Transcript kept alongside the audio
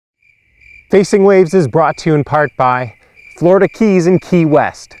Facing Waves is brought to you in part by Florida Keys and Key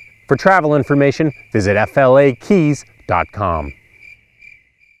West. For travel information, visit flakeys.com.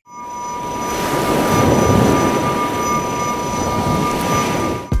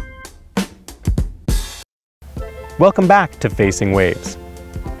 Welcome back to Facing Waves.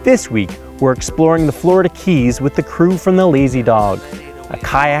 This week, we're exploring the Florida Keys with the crew from the Lazy Dog, a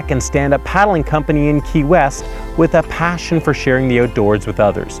kayak and stand-up paddling company in Key West with a passion for sharing the outdoors with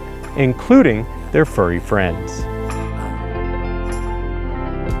others, including their furry friends.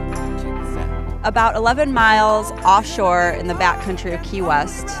 About 11 miles offshore in the backcountry of Key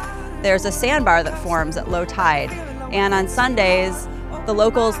West, there's a sandbar that forms at low tide. And on Sundays, the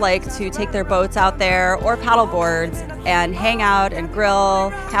locals like to take their boats out there or paddle boards and hang out and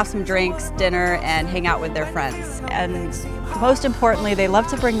grill, have some drinks, dinner, and hang out with their friends. And most importantly, they love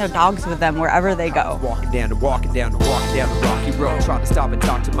to bring their dogs with them wherever they go. Walking down the rocky road, trying to stop and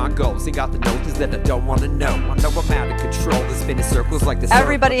talk to my goals. Ain't got the notice that I don't want to know. I know I'm out of control, it's spinning circles like the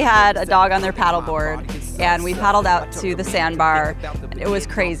Everybody had a dog on their paddleboard, and we paddled out to the sandbar, and it was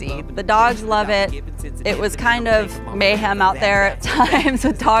crazy. The dogs love it. It was kind of mayhem out there at times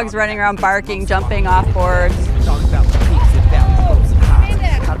with dogs running around barking, jumping off boards.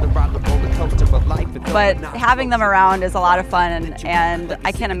 But having them around is a lot of fun, and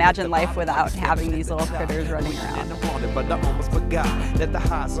I can't imagine life without having these little critters running around.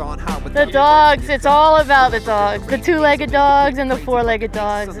 The dogs, it's all about the dogs. The two-legged dogs and the four-legged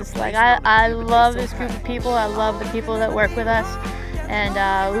dogs. It's like, I love this group of people. I love the people that work with us. And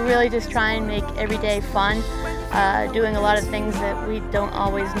we really just try and make every day fun, doing a lot of things that we don't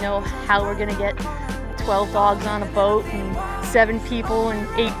always know how we're gonna get 12 dogs on a boat and 7 people and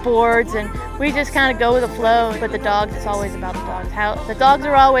 8 boards, and we just kind of go with the flow. But the dogs, it's always about the dogs. The dogs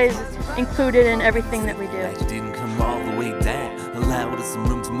are always included in everything that we do. Didn't come all the way down, allowed us some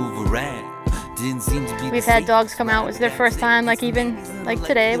room to move around. Didn't seem to be. We've had dogs come out, it was their first time, like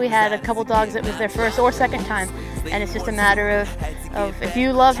today, we had a couple dogs that was their first or second time. And it's just a matter of if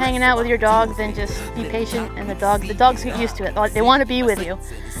you love hanging out with your dog, then just be patient, and the dogs get used to it. They want to be with you,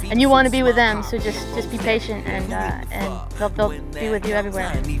 and you want to be with them. So just be patient, and they'll be with you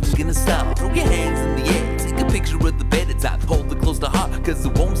everywhere. Gonna stop. Throw your hands in the air. Take a picture of the bed at top. Hold it close to heart, cause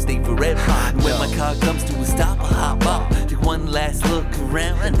it won't stay forever. And when my car comes to a stop, I hop off. Take one last look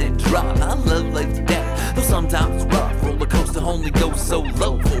around and then drop. I love life to death, though sometimes it's rough. Roller coaster only goes so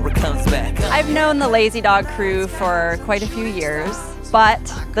low before it comes back up. I've known the Lazy Dog crew for quite a few years, but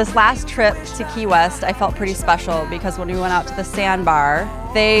this last trip to Key West I felt pretty special because when we went out to the sandbar,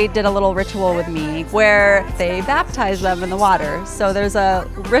 they did a little ritual with me where they baptized them in the water. So there's a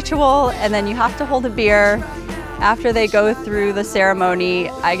ritual, and then you have to hold a beer. After they go through the ceremony,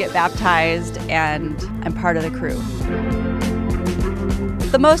 I get baptized and I'm part of the crew.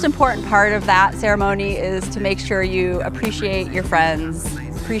 The most important part of that ceremony is to make sure you appreciate your friends,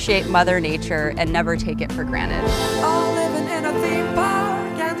 appreciate Mother Nature, and never take it for granted. All living in a theme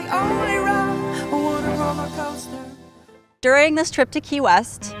park, and the only ride, a roller coaster. During this trip to Key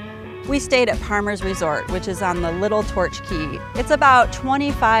West, we stayed at Palmer's Resort, which is on the Little Torch Key. It's about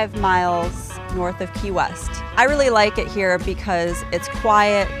 25 miles north of Key West. I really like it here because it's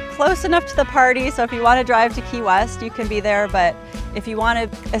quiet, close enough to the party, so if you want to drive to Key West, you can be there, but if you want to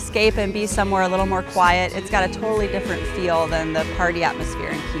escape and be somewhere a little more quiet, it's got a totally different feel than the party atmosphere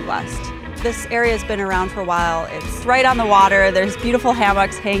in Key West. This area's been around for a while. It's right on the water. There's beautiful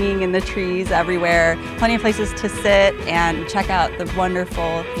hammocks hanging in the trees everywhere. Plenty of places to sit and check out the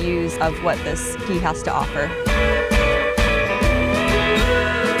wonderful views of what this key has to offer.